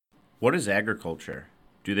What is agriculture?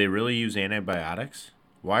 Do they really use antibiotics?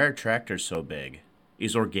 Why are tractors so big?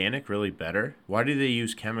 Is organic really better? Why do they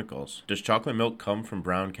use chemicals? Does chocolate milk come from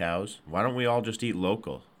brown cows? Why don't we all just eat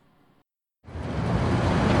local?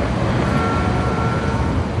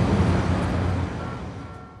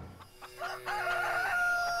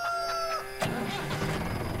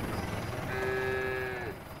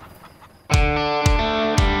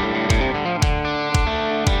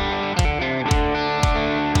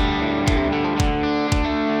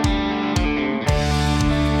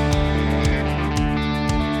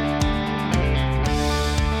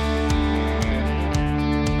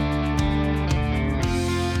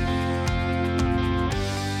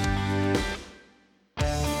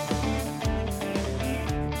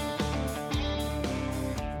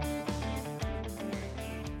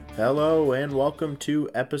 Hello and welcome to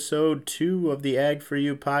episode 2 of the Ag for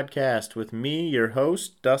You podcast with me, your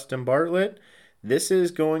host, Dustin Bartlett. This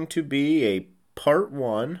is going to be a part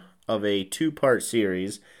 1 of a 2-part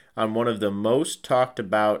series on one of the most talked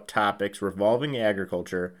about topics revolving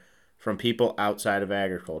agriculture from people outside of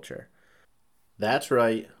agriculture. That's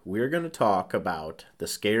right, we're going to talk about the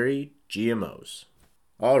scary GMOs.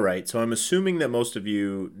 Alright, so I'm assuming that most of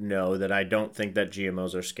you know that I don't think that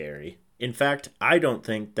GMOs are scary. In fact, I don't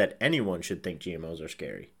think that anyone should think GMOs are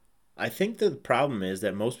scary. I think that the problem is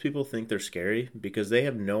that most people think they're scary because they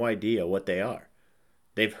have no idea what they are.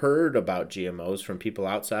 They've heard about GMOs from people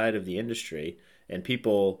outside of the industry and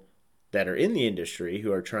people that are in the industry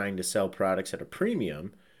who are trying to sell products at a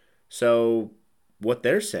premium. So what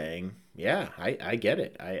they're saying, yeah, I get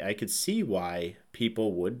it. I could see why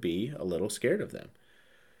people would be a little scared of them.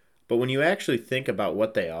 But when you actually think about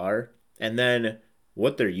what they are and then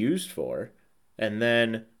what they're used for, and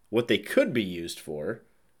then what they could be used for,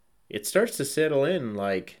 it starts to settle in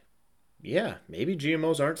like, yeah, maybe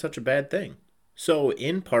GMOs aren't such a bad thing. So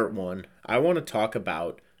in part 1, I want to talk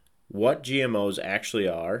about what GMOs actually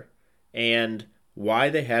are and why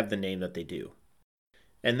they have the name that they do.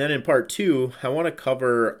 And then in part 2, I want to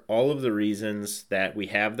cover all of the reasons that we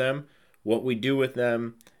have them, what we do with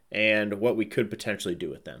them, and what we could potentially do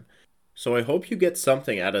with them. So I hope you get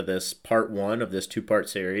something out of this part 1 of this 2-part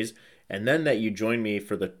series, and then that you join me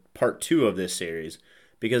for the part 2 of this series,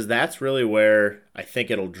 because that's really where I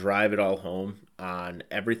think it'll drive it all home on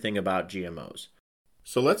everything about GMOs.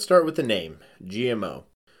 So let's start with the name, GMO.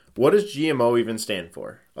 What does GMO even stand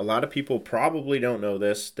for? A lot of people probably don't know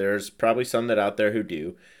this. There's probably some that out there who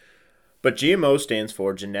do. But GMO stands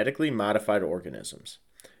for genetically modified organisms.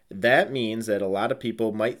 That means that a lot of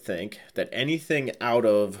people might think that anything out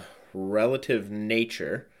of relative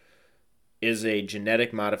nature is a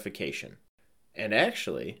genetic modification. And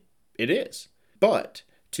actually, it is. But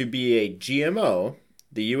to be a GMO,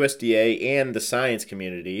 the USDA and the science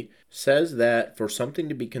community says that for something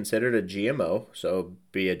to be considered a GMO, so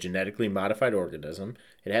be a genetically modified organism,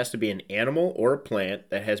 it has to be an animal or a plant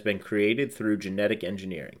that has been created through genetic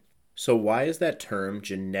engineering. So why is that term,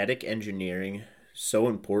 genetic engineering, so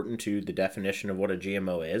important to the definition of what a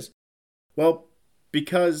GMO is? Well,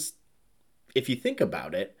 because if you think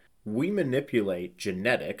about it, we manipulate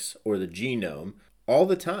genetics or the genome all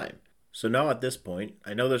the time. So now at this point,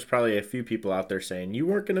 I know there's probably a few people out there saying, you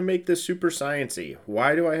weren't going to make this super sciencey.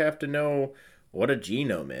 Why do I have to know what a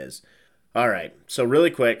genome is? All right, so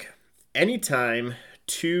really quick, anytime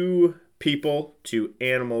two people, two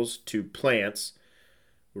animals, two plants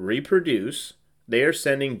reproduce, they are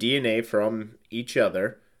sending DNA from each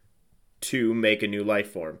other to make a new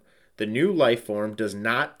life form. The new life form does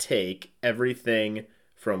not take everything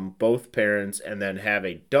from both parents and then have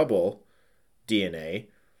a double DNA.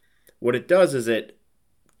 What it does is it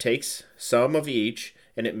takes some of each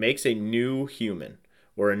and it makes a new human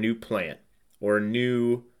or a new plant or a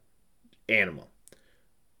new animal.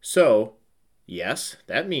 So, yes,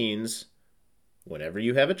 that means whenever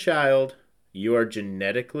you have a child, you are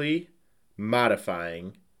genetically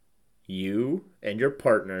modifying you and your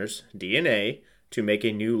partner's DNA to make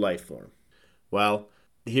a new life form. Well,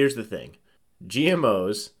 here's the thing.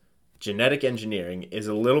 GMOs, genetic engineering, is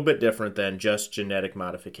a little bit different than just genetic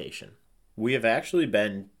modification. We have actually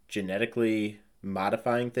been genetically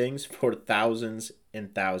modifying things for thousands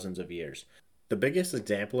and thousands of years. The biggest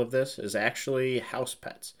example of this is actually house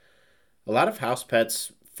pets. A lot of house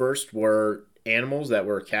pets first were animals that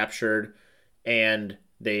were captured and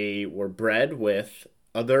they were bred with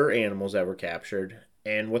other animals that were captured.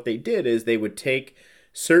 And what they did is they would take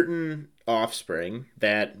certain offspring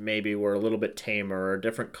that maybe were a little bit tamer or a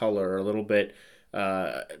different color or a little bit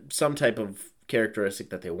some type of characteristic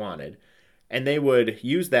that they wanted, and they would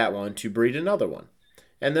use that one to breed another one.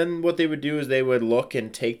 And then what they would do is they would look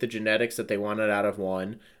and take the genetics that they wanted out of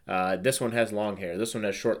one. This one has long hair. This one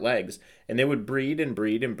has short legs. And they would breed and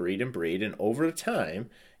breed and breed and breed. And over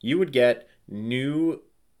time, you would get new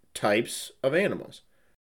types of animals.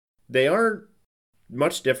 They aren't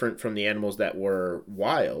much different from the animals that were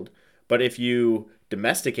wild, but if you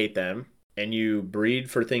domesticate them and you breed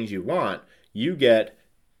for things you want, you get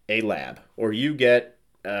a lab or you get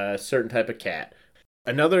a certain type of cat.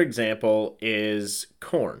 Another example is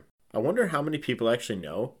corn. I wonder how many people actually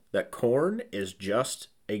know that corn is just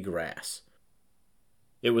a grass.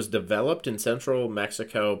 It was developed in central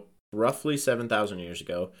Mexico roughly 7,000 years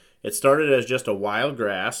ago. It started as just a wild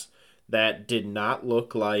grass that did not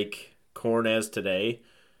look like corn as today.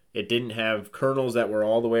 It didn't have kernels that were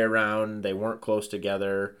all the way around. They weren't close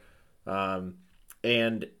together.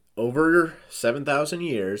 And over 7,000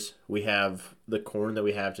 years, we have the corn that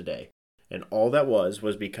we have today. And all that was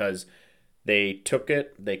because they took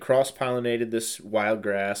it, they cross-pollinated this wild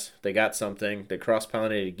grass, they got something, they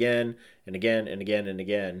cross-pollinated again and again and again and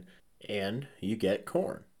again, and you get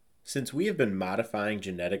corn. Since we have been modifying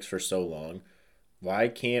genetics for so long, why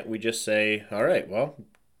can't we just say, all right, well,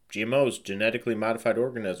 GMOs, genetically modified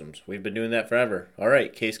organisms, we've been doing that forever. All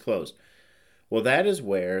right, case closed. Well, that is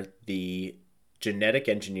where the genetic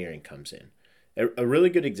engineering comes in. A really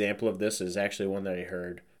good example of this is actually one that I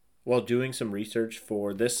heard while doing some research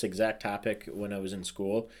for this exact topic when I was in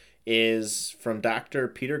school, is from Dr.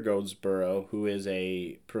 Peter Goldsboro, who is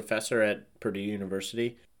a professor at Purdue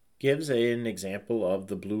University, gives an example of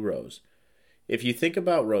the blue rose. If you think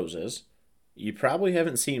about roses, you probably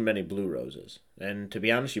haven't seen many blue roses. And to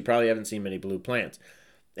be honest, you probably haven't seen many blue plants.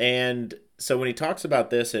 And so when he talks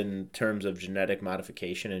about this in terms of genetic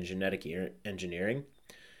modification and genetic engineering,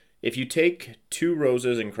 if you take two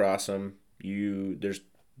roses and cross them, there's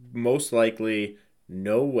most likely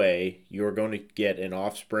no way you're going to get an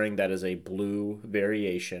offspring that is a blue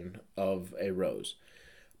variation of a rose.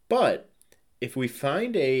 But if we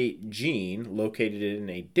find a gene located in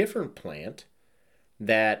a different plant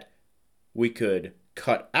that we could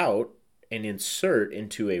cut out and insert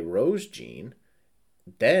into a rose gene,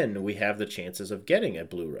 then we have the chances of getting a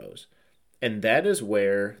blue rose. And that is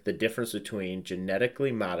where the difference between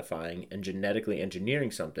genetically modifying and genetically engineering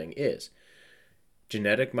something is.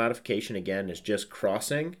 Genetic modification, again, is just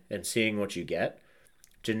crossing and seeing what you get.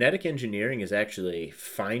 Genetic engineering is actually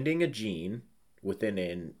finding a gene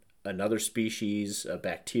within another species, a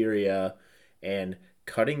bacteria, and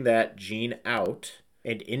cutting that gene out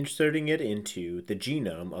and inserting it into the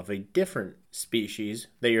genome of a different species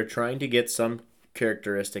that you're trying to get some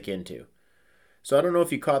characteristic into. So I don't know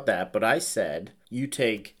if you caught that, but I said you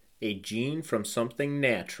take a gene from something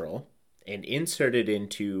natural and insert it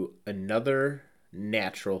into another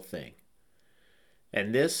natural thing.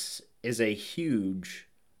 And this is a huge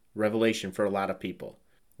revelation for a lot of people.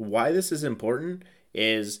 Why this is important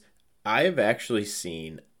is I have actually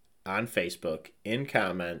seen on Facebook in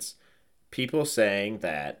comments people saying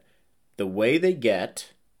that the way they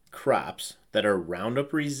get crops that are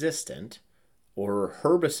Roundup resistant or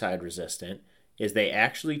herbicide resistant is they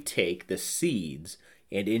actually take the seeds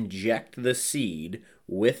and inject the seed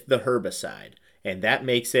with the herbicide, and that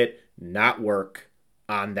makes it not work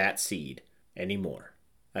on that seed anymore.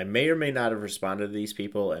 I may or may not have responded to these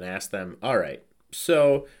people and asked them, all right,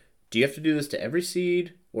 so do you have to do this to every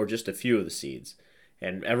seed or just a few of the seeds?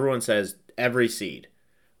 And everyone says every seed.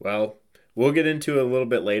 Well, we'll get into a little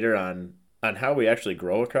bit later on how we actually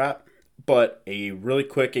grow a crop, but a really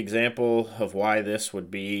quick example of why this would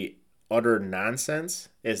be utter nonsense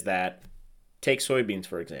is that, take soybeans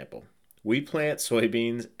for example. We plant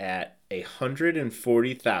soybeans at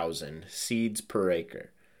 140,000 seeds per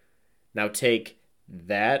acre. Now take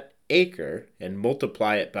that acre and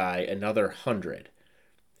multiply it by another 100.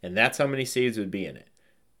 And that's how many seeds would be in it.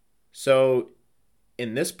 So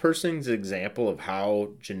in this person's example of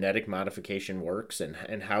how genetic modification works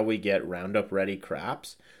and how we get Roundup ready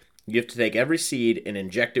crops, you have to take every seed and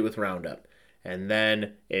inject it with Roundup. And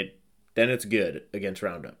then it's good against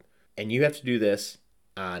Roundup. And you have to do this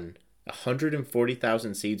on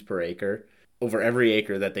 140,000 seeds per acre over every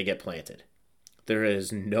acre that they get planted. There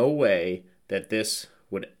is no way that this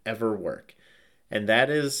would ever work. And that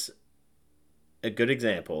is a good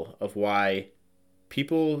example of why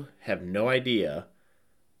people have no idea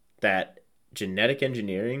that genetic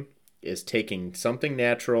engineering is taking something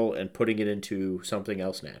natural and putting it into something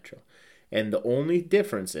else natural. And the only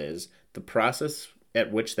difference is the process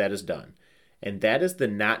at which that is done. And that is the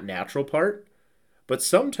not natural part. But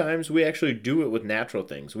sometimes we actually do it with natural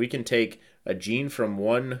things. We can take a gene from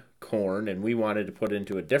one corn and we wanted to put it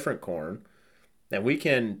into a different corn. And we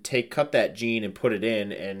can cut that gene and put it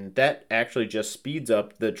in, and that actually just speeds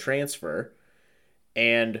up the transfer,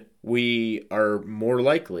 and we are more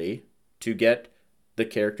likely to get the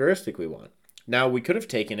characteristic we want. Now, we could have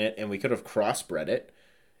taken it and we could have crossbred it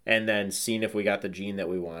and then seen if we got the gene that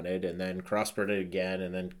we wanted, and then crossbred it again,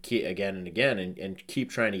 and then again and again, and keep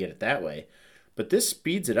trying to get it that way. But this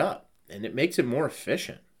speeds it up, and it makes it more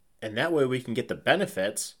efficient. And that way we can get the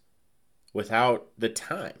benefits without the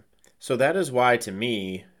time. So that is why, to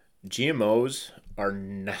me, GMOs are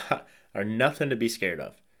nothing to be scared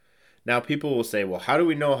of. Now, people will say, well, how do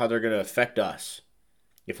we know how they're going to affect us?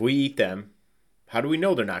 If we eat them, how do we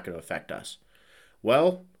know they're not going to affect us?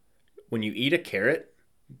 Well, when you eat a carrot,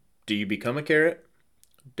 do you become a carrot?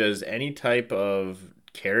 Does any type of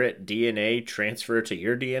carrot DNA transfer to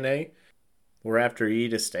your DNA? Or after you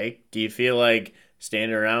eat a steak, do you feel like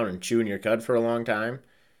standing around and chewing your cud for a long time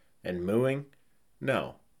and mooing?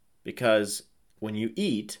 No, because when you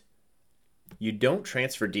eat, you don't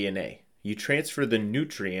transfer DNA. You transfer the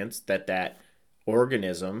nutrients that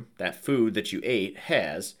organism, that food that you ate,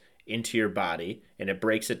 has into your body, and it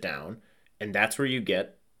breaks it down, and that's where you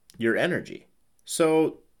get your energy.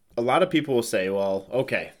 So a lot of people will say, well,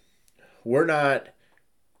 okay, we're not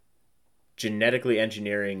genetically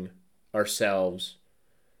engineering ourselves.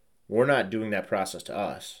 We're not doing that process to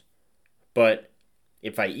us. But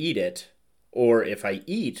if I eat it, or if I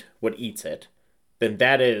eat what eats it, then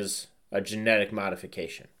that is a genetic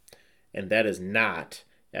modification. And that is not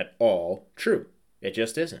at all true. It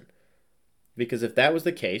just isn't. Because if that was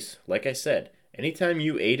the case, like I said, anytime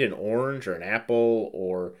you ate an orange or an apple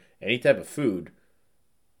or any type of food,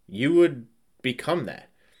 you would become that.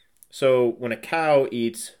 So when a cow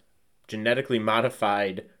eats genetically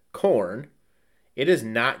modified corn, it is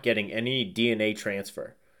not getting any DNA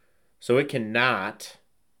transfer. So it cannot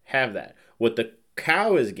have that. What the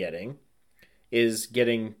cow is getting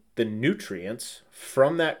the nutrients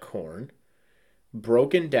from that corn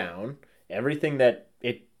broken down, everything that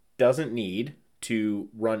it doesn't need to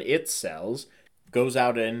run its cells goes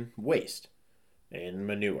out in waste, in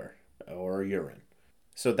manure or urine.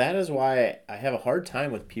 So that is why I have a hard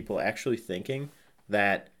time with people actually thinking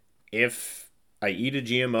that if I eat a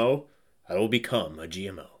GMO, I will become a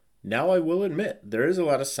GMO. Now, I will admit, there is a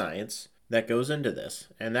lot of science that goes into this,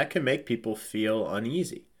 and that can make people feel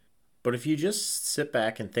uneasy. But if you just sit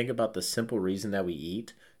back and think about the simple reason that we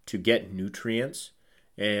eat, to get nutrients,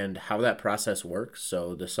 and how that process works.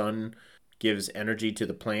 So the sun gives energy to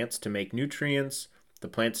the plants to make nutrients. The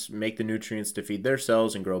plants make the nutrients to feed their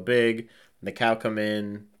cells and grow big. The cow come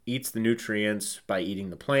in, eats the nutrients by eating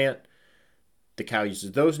the plant. The cow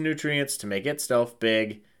uses those nutrients to make itself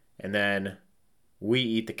big, and then we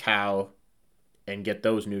eat the cow and get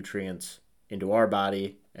those nutrients into our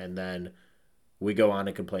body, and then we go on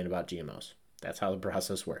and complain about GMOs. That's how the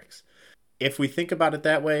process works. If we think about it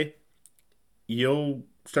that way, you'll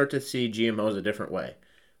start to see GMOs a different way.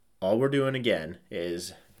 All we're doing again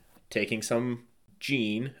is taking some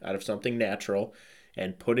gene out of something natural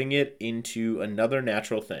and putting it into another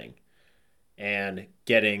natural thing and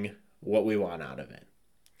getting what we want out of it.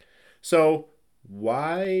 So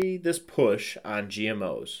why this push on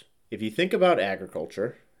GMOs? If you think about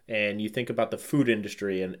agriculture and you think about the food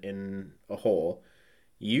industry in a whole,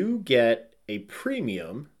 you get a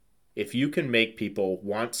premium if you can make people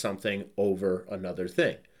want something over another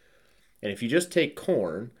thing. And if you just take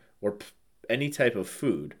corn or any type of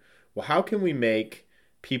food, well, how can we make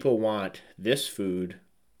people want this food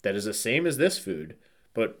that is the same as this food,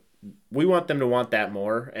 but we want them to want that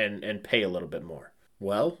more and pay a little bit more?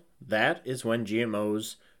 Well, that is when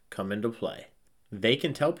GMOs come into play. They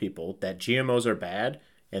can tell people that GMOs are bad,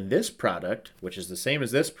 and this product, which is the same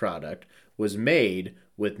as this product, was made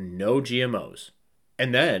with no GMOs.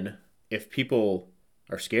 And then, if people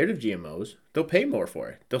are scared of GMOs, they'll pay more for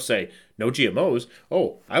it. They'll say, no GMOs?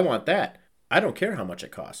 Oh, I want that. I don't care how much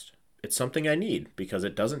it costs. It's something I need because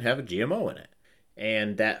it doesn't have a GMO in it.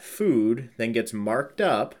 And that food then gets marked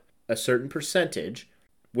up a certain percentage,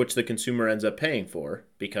 which the consumer ends up paying for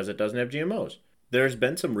because it doesn't have GMOs. There's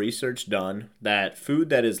been some research done that food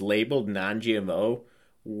that is labeled non-GMO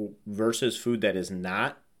versus food that is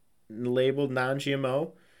not labeled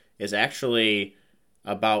non-GMO is actually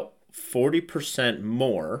about 40%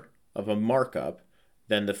 more of a markup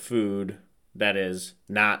than the food that is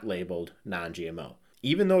not labeled non-GMO.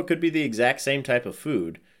 Even though it could be the exact same type of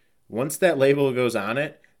food, once that label goes on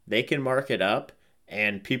it, they can mark it up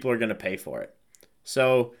and people are going to pay for it.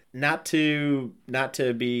 So not to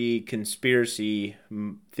be conspiracy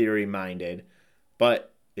theory minded,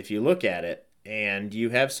 but if you look at it and you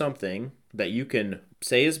have something that you can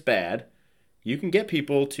say is bad you can get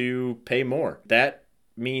people to pay more. That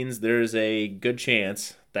means there's a good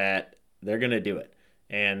chance that they're going to do it.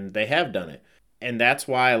 And they have done it. And that's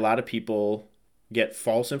why a lot of people get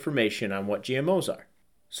false information on what GMOs are.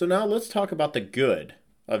 So now let's talk about the good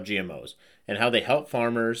of GMOs and how they help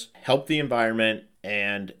farmers, help the environment,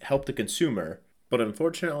 and help the consumer. But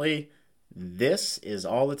unfortunately, this is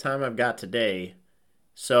all the time I've got today.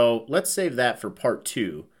 So let's save that for part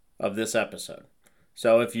 2 of this episode.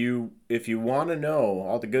 So if you want to know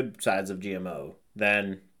all the good sides of GMO,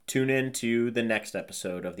 then tune in to the next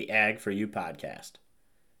episode of the Ag for You podcast.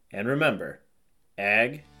 And remember,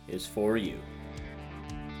 Ag is for you.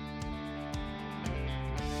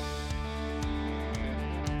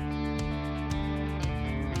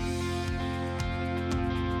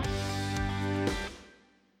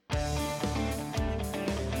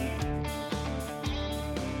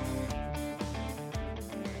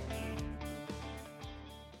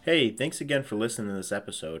 Hey, thanks again for listening to this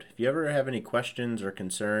episode. If you ever have any questions or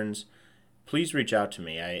concerns, please reach out to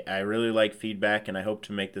me. I really like feedback, and I hope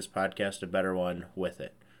to make this podcast a better one with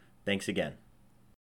it. Thanks again.